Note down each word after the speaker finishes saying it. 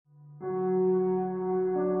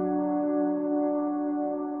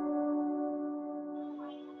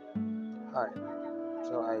Hi,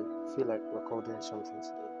 so I feel like recording something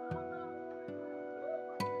today.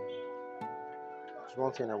 There's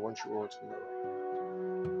one thing I want you all to know.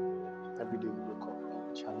 Every day you wake up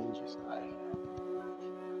and challenges in life.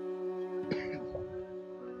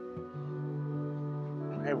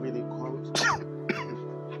 And every day comes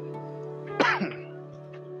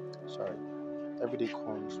sorry. Every day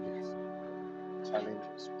comes with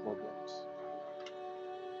challenges, problems.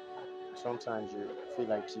 Sometimes you feel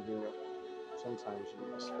like giving up. Sometimes you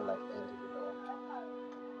just feel like ending it all.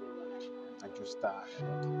 Like just die.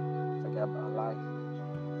 Like forget about life.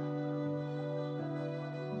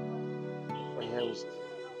 But here is the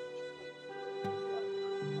thing.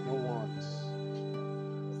 No one's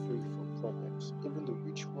free from problems. Even the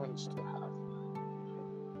rich ones still have.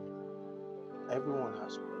 Everyone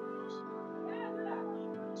has problems.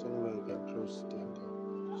 It's only when you get close to them then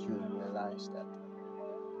you realize that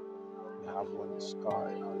we have one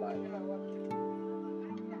scar in our life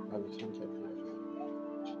that we can't get rid of.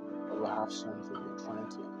 Or we have something we're trying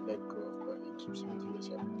to let go of, but it keeps haunting us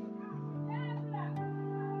every day.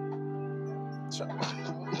 So I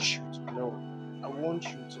want you to know. I want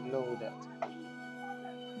you to know that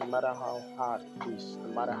no matter how hard it is, no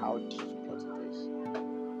matter how difficult it is,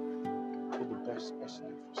 be the best person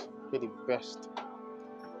of yourself.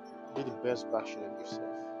 Be the best version of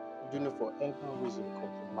yourself. Do not for every reason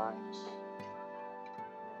compromise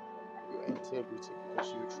your integrity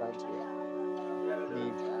because you're trying to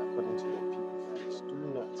live according to what people feel. Do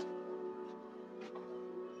not.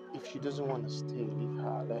 If she doesn't want to stay, leave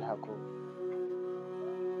her, let her go.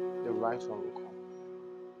 The right one will come.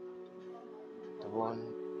 The one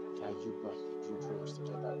that you both drew close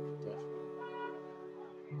together will be there for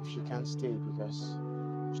you. If she can't stay because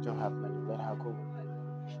she don't have money, let her go.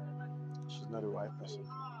 She's not the right person.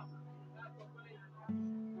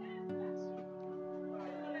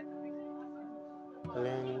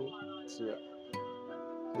 Learn to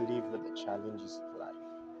live with the challenges of life.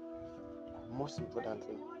 Most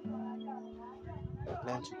importantly,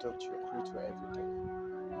 learn to talk to your creator every day.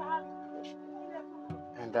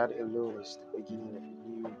 And that alone is the beginning of a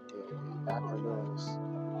new day. That alone is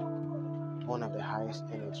one of the highest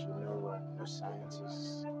energy no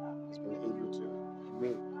scientist has been able to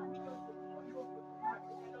bring.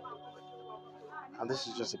 And this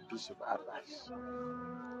is just a piece of advice.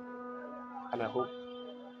 And I hope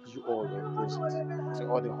you all will embrace it. To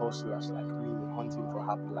all the hustlers like me hunting for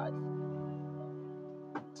happy life.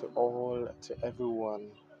 To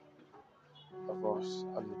everyone of us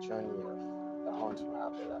on the journey of the hunt for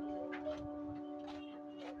happy life.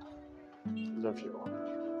 Love you all.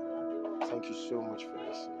 Thank you so much for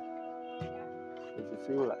listening. If you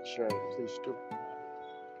feel like sharing, please do.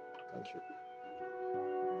 Thank you.